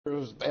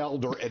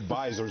elder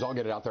advisors, I'll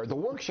get it out there. The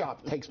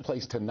workshop takes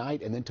place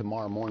tonight and then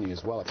tomorrow morning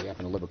as well if you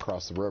happen to live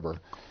across the river.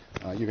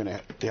 You're going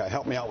to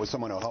help me out with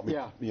someone who will help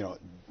me,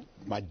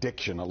 my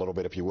diction a little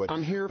bit, if you would.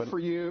 I'm here for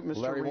you, Mr.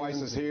 Larry Weiss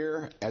is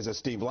here, as is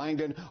Steve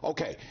Langdon.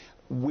 Okay,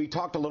 we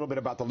talked a little bit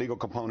about the legal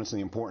components and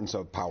the importance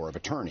of power of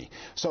attorney.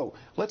 So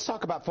let's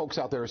talk about folks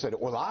out there who said,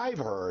 well, I've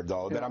heard,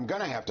 though, that I'm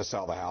going to have to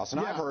sell the house,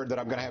 and I've heard that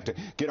I'm going to have to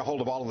get a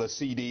hold of all of the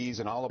CDs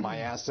and all of my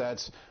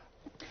assets.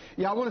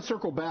 Yeah, I want to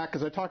circle back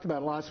because I talked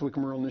about it last week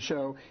when we were on the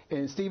show,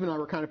 and Steve and I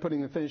were kind of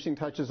putting the finishing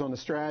touches on the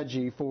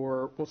strategy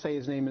for, we'll say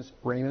his name is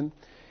Raymond,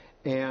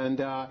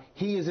 and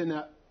he is in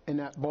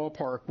that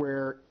ballpark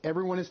where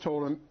everyone has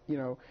told him,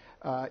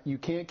 you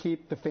can't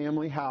keep the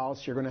family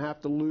house, you're going to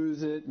have to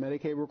lose it,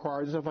 Medicaid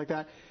requires stuff like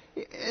that.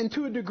 And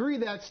to a degree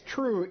that's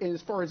true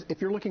as far as if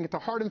you're looking at the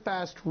hard and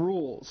fast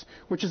rules,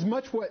 which is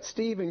much what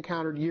Steve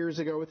encountered years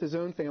ago with his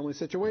own family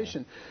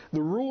situation.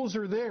 The rules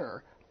are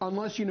there,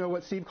 unless you know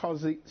what Steve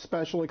calls the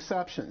special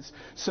exceptions.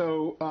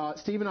 So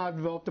Steve and I have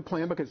developed a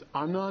plan because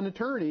I'm not an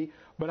attorney,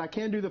 but I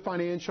can do the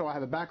financial. I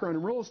have a background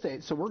in real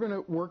estate. So we're going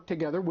to work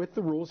together with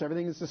the rules.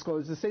 Everything is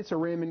disclosed to the state, so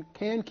Raymond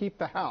can keep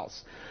the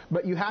house.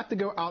 But you have to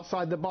go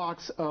outside the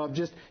box of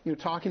just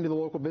talking to the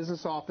local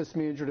business office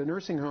manager at a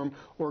nursing home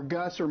or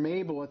Gus or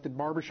Mabel at the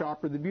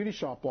barbershop or the beauty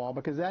shop law,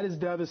 because that is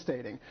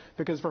devastating.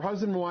 Because for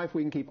husband and wife,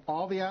 we can keep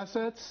all the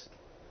assets.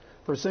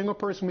 For a single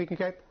person, we can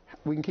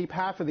keep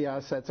half of the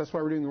assets. That's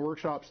why we're doing the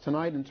workshops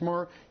tonight and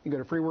tomorrow. You can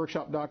go to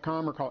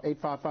freeworkshop.com or call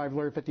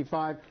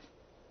 855-LARRY-55.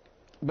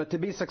 But to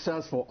be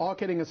successful, all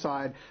kidding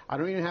aside, I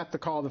don't even have to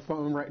call the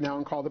phone right now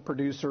and call the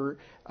producer,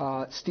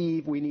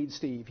 Steve. We need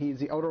Steve. He's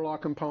the elder law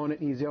component.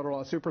 He's the elder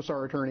law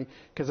superstar attorney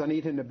because I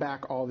need him to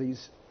back all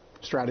these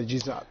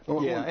strategies up.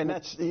 Yeah, and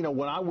that's,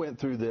 when I went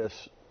through this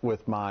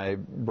with my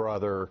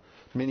brother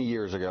many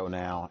years ago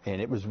now,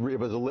 and I was a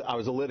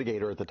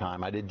litigator at the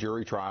time. I did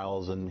jury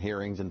trials and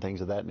hearings and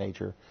things of that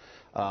nature.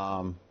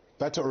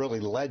 That's what really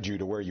led you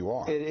to where you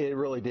are. It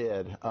really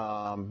did.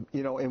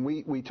 And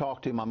we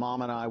talked to, my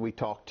mom and I, we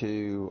talked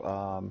to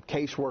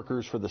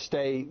caseworkers for the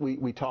state.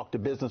 We talked to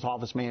business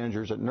office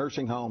managers at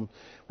nursing home.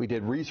 We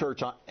did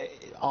research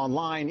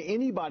online.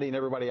 Anybody and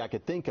everybody I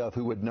could think of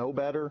who would know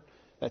better,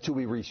 that's who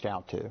we reached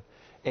out to.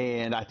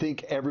 And I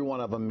think every one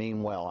of them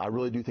mean well. I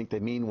really do think they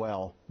mean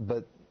well,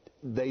 but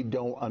they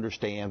don't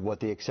understand what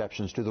the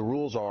exceptions to the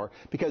rules are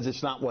because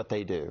it's not what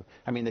they do.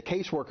 I mean, the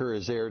caseworker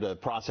is there to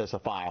process a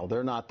file.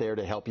 They're not there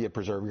to help you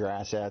preserve your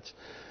assets.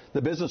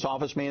 The business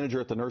office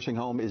manager at the nursing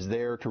home is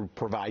there to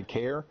provide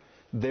care.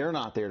 They're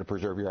not there to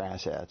preserve your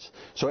assets.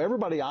 So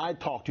everybody I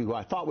talked to who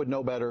I thought would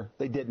know better,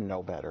 they didn't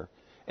know better.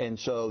 And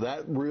so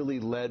that really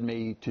led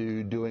me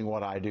to doing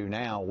what I do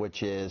now,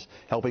 which is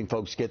helping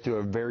folks get through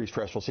a very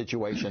stressful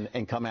situation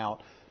and come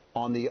out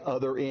on the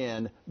other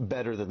end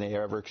better than they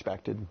ever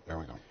expected. There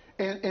we go.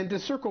 And to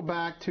circle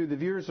back to the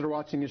viewers that are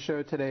watching the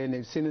show today, and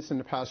they've seen us in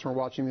the past and are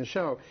watching the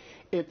show,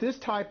 if this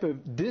type of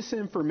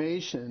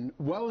disinformation,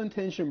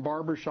 well-intentioned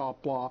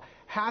barbershop law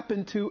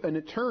happened to an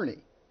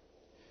attorney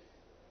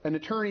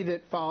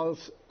that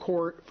files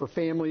court for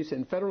families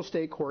in federal,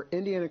 state court,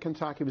 Indiana,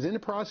 Kentucky, was in the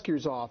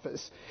prosecutor's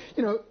office,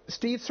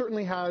 Steve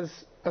certainly has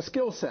a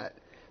skill set.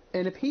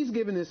 And if he's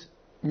given this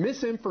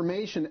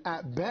misinformation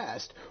at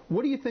best,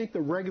 what do you think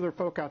the regular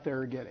folk out there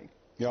are getting?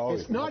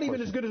 It's not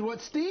even as good as what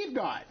Steve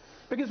got.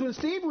 Because when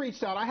Steve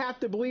reached out, I have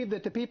to believe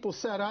that the people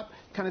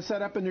kind of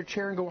set up in their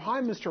chair and go,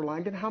 "Hi, Mr.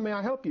 Langdon, how may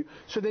I help you?"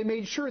 So they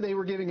made sure they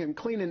were giving him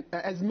clean and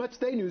as much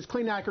they knew as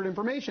clean, accurate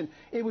information.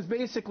 It was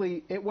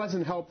basically, it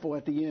wasn't helpful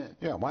at the end.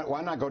 Yeah,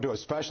 why not go to a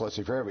specialist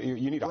if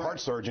you need a heart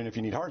surgeon if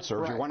you need heart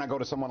surgery? Why not go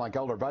to someone like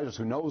Elder Advisors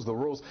who knows the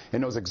rules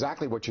and knows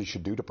exactly what you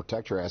should do to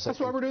protect your assets? That's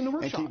why we're doing the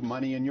workshops. And keep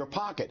money in your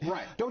pocket.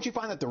 Right. Don't you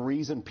find that the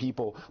reason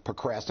people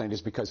procrastinate is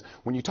because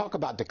when you talk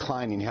about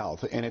declining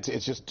health, and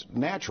it's just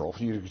natural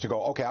for you to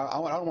go, okay, I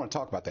don't want to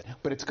talk about that,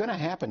 but it's going to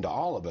happen to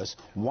all of us.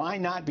 Why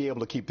not be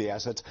able to keep the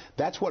assets?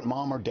 That's what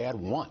mom or dad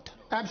want.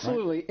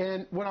 Absolutely. Right?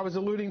 And what I was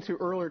alluding to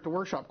earlier at the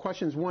workshop,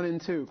 questions 1 and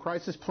 2,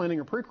 crisis planning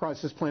or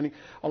pre-crisis planning,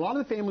 a lot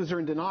of the families are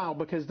in denial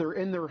because they're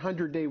in their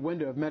 100-day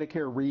window of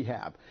Medicare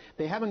rehab.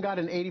 They haven't got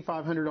an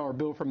 $8,500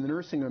 bill from the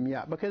nursing home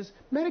yet because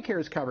Medicare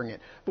is covering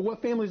it. But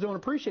what families don't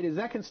appreciate is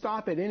that can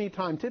stop at any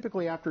time,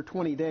 typically after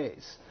 20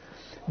 days.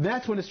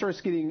 That's when it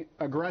starts getting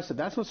aggressive.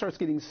 That's when it starts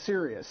getting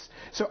serious.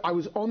 So I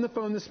was on the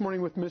phone this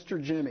morning with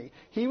Mr. Jimmy.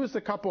 He was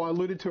the couple I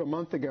alluded to a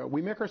month ago.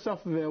 We make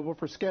ourselves available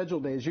for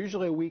scheduled days,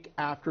 usually a week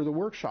after the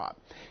workshop.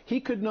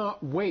 He could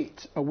not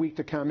wait a week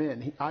to come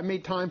in. I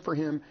made time for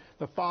him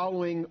the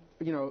following,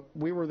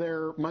 we were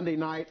there Monday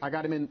night. I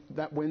got him in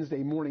that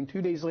Wednesday morning.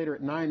 2 days later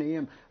at 9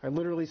 a.m., I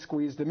literally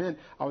squeezed him in.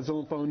 I was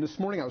on the phone this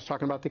morning. I was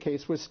talking about the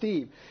case with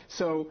Steve.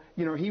 So,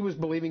 he was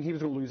believing he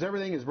was going to lose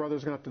everything. His brother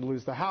was going to have to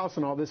lose the house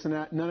and all this and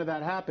that. None of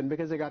that happened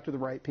because they got to the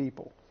right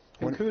people.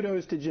 And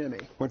kudos to Jimmy.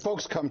 When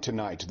folks come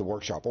tonight to the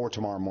workshop or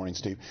tomorrow morning,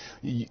 Steve,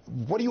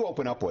 what do you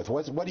open up with?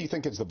 What do you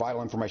think is the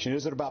vital information?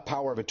 Is it about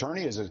power of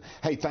attorney? Is it,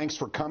 hey, thanks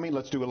for coming,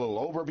 let's do a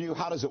little overview?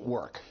 How does it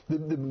work?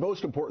 The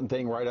most important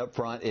thing right up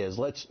front is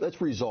let's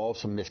resolve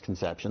some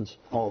misconceptions.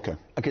 Oh, okay.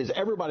 Because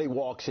everybody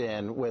walks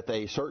in with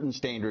a certain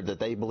standard that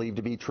they believe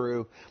to be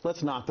true.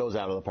 Let's knock those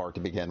out of the park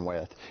to begin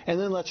with. And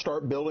then let's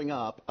start building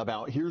up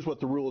about here's what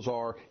the rules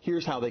are,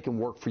 here's how they can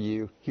work for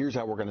you, here's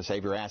how we're going to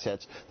save your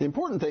assets. The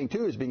important thing,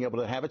 too, is being able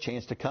to have a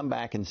chance to come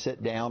back and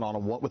sit down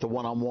with a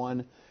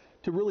one-on-one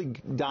to really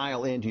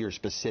dial into your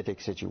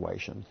specific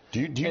situation. Do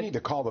you need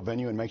to call the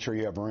venue and make sure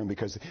you have room?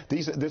 Because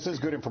this is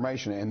good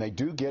information, and they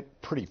do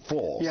get pretty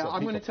full. Yeah, so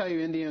I'm going to tell you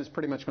Indiana's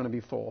pretty much going to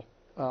be full.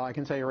 I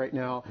can tell you right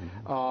now,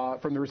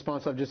 from the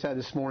response I've just had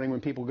this morning, when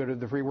people go to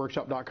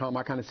thefreeworkshop.com,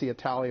 I kind of see a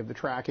tally of the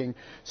tracking.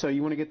 So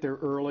you want to get there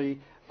early.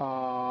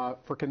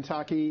 For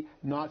Kentucky,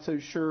 not so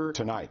sure.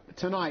 Tonight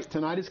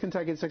is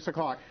Kentucky at 6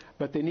 o'clock.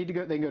 But they need to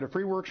go. They can go to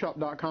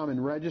freeworkshop.com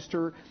and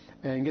register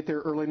and get there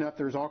early enough.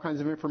 There's all kinds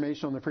of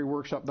information on the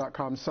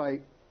freeworkshop.com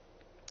site.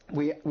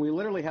 We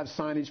literally have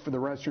signage for the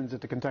restrooms at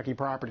the Kentucky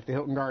property, the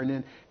Hilton Garden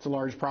Inn. It's a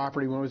large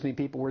property. We always need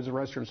people. Where's the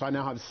restroom? So I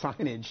now have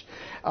signage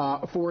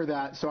for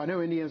that. So I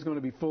know Indiana's going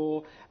to be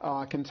full.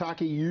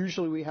 Kentucky,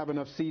 usually we have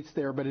enough seats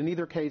there. But in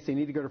either case, they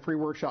need to go to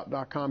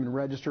freeworkshop.com and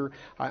register.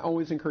 I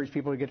always encourage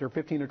people to get there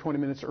 15 or 20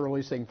 minutes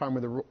early so they can find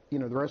where the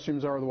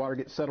restrooms are, the water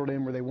gets settled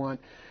in where they want.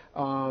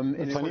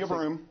 And plenty of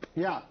room.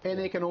 Yeah, and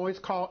they can always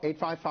call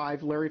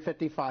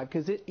 855-LARRY-55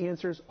 because it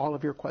answers all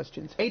of your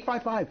questions.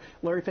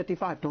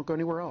 855-LARRY-55. Don't go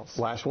anywhere else.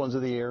 Last ones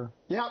of the year.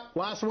 Yep,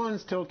 last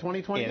ones till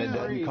 2020. And it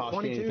doesn't cost you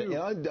anything.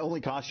 It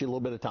only costs you a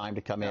little bit of time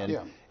to come in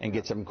and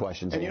get some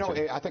questions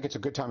answered. I think it's a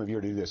good time of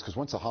year to do this because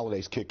once the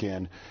holidays kick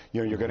in,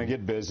 you're going to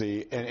get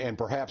busy, and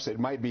perhaps it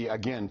might be,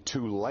 again,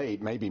 too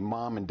late. Maybe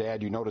mom and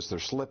dad, you notice they're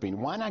slipping.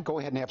 Why not go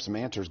ahead and have some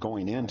answers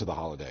going into the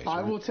holidays?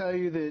 I will tell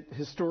you that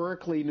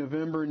historically,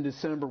 November and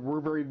December, we're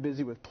very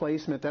busy with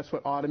placement. That's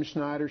what Autumn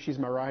Schneider, she's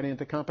my right hand at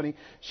the company.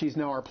 She's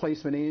now our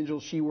placement angel.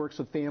 She works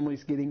with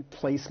families getting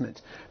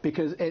placement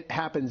because it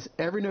happens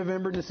every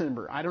November and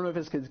December. I don't know if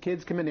it's because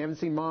kids come in, they haven't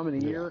seen mom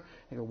in a year.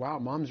 They go, wow,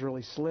 mom's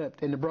really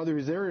slipped. And the brother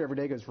who's there every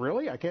day goes,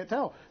 really? I can't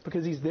tell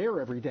because he's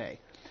there every day.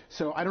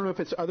 So I don't know if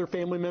it's other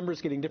family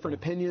members getting different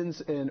opinions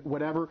and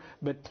whatever,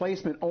 but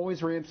placement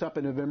always ramps up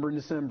in November and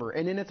December,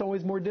 and then it's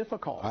always more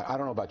difficult. I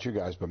don't know about you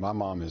guys, but my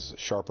mom is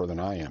sharper than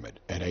I am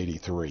at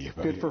 83.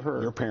 Good for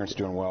her. Your parents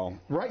doing well?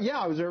 Right, yeah,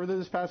 I was over there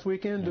this past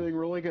weekend doing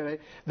really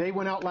good. They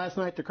went out last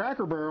night to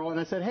Cracker Barrel, and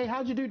I said, hey,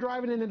 how'd you do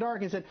driving in the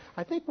dark? He said,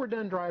 I think we're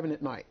done driving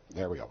at night.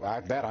 There we go.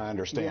 That I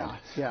understand.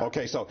 Yeah.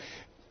 Okay, so,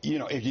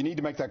 if you need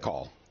to make that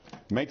call,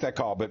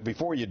 but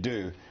before you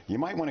do, you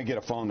might want to get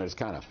a phone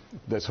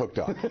that's hooked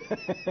up.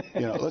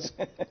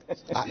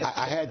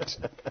 I had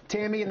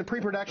Tammy in the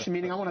pre-production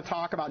meeting. I want to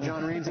talk about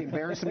John Ramsey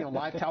embarrassing me on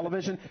live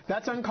television.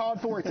 That's uncalled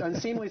for. It's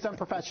unseemly. It's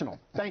unprofessional.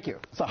 Thank you.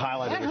 It's a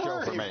highlight of the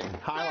show for me.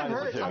 Highlight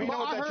of the show. You know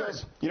what that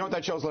shows? You know what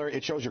that shows, Larry?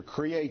 It shows your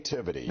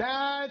creativity.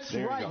 That's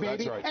right,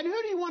 baby. That's right. And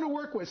who do you want to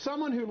work with?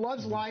 Someone who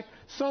loves life,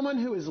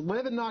 someone who is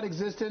living, not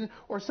existing,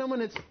 or someone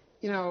that's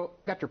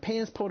got their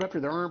pants pulled up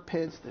to their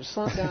armpits, they're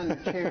slumped down in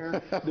the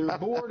chair, they're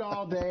bored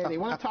all day, they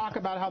want to talk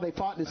about how they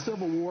fought in the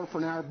Civil War for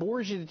an hour,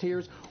 bores you to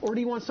tears, or do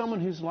you want someone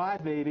who's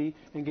live, baby,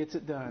 and gets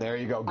it done? There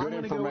you go. Good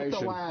information. I'm going to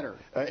go with the latter.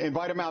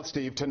 Invite them out,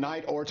 Steve,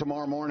 tonight or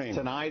tomorrow morning.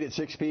 Tonight at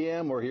 6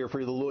 p.m., we're here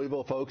for the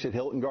Louisville folks at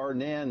Hilton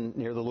Garden Inn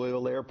near the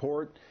Louisville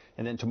Airport.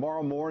 And then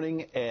tomorrow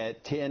morning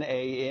at 10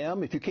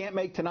 a.m. If you can't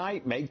make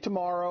tonight, make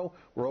tomorrow.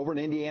 We're over in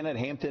Indiana at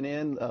Hampton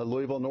Inn,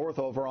 Louisville North,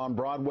 over on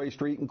Broadway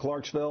Street in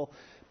Clarksville.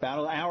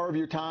 About an hour of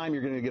your time,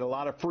 you're going to get a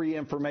lot of free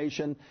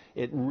information.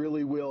 It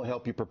really will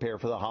help you prepare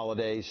for the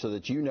holidays so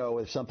that you know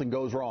if something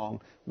goes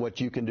wrong, what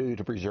you can do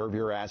to preserve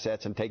your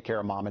assets and take care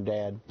of mom and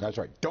dad. That's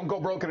right. Don't go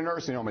broke in a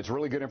nursing home. It's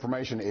really good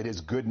information. It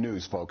is good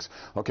news, folks.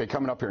 Okay,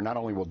 coming up here, not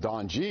only will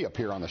Don G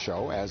appear on the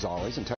show, as always, and